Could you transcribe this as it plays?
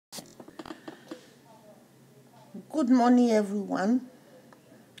Good morning, everyone.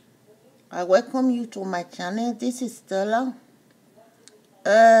 I welcome you to my channel. This is Stella.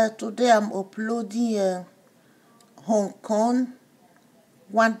 Today I'm uploading Hong Kong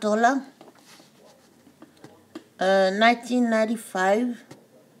 $1, 1995.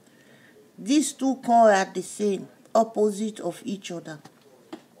 These two coins are the same, opposite of each other.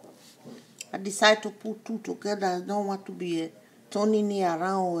 I decided to put two together. I don't want to be turning it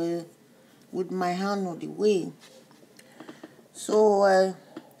around with my hand on the way. So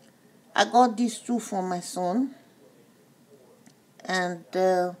I got these two for my son, and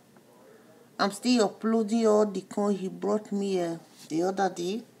I'm still uploading all the coins he brought me the other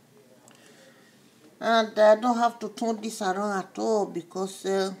day. And I don't have to turn this around at all because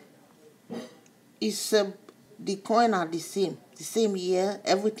it's the coin are the same year,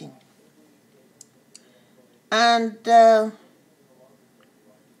 everything. And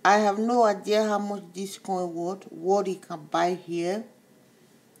I have no idea how much this coin worth, what it can buy here.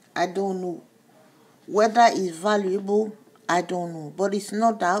 I don't know. Whether it's valuable, I don't know. But it's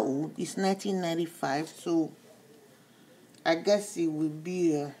not that old. It's 1995, so I guess it will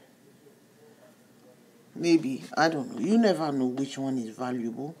be maybe, I don't know. You never know which one is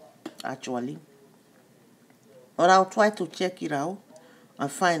valuable, actually. But I'll try to check it out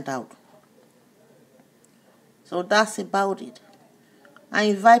and find out. So that's about it. I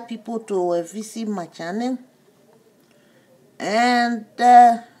invite people to visit my channel. And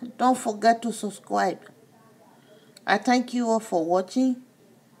don't forget to subscribe. I thank you all for watching.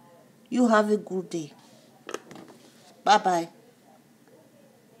 You have a good day. Bye-bye.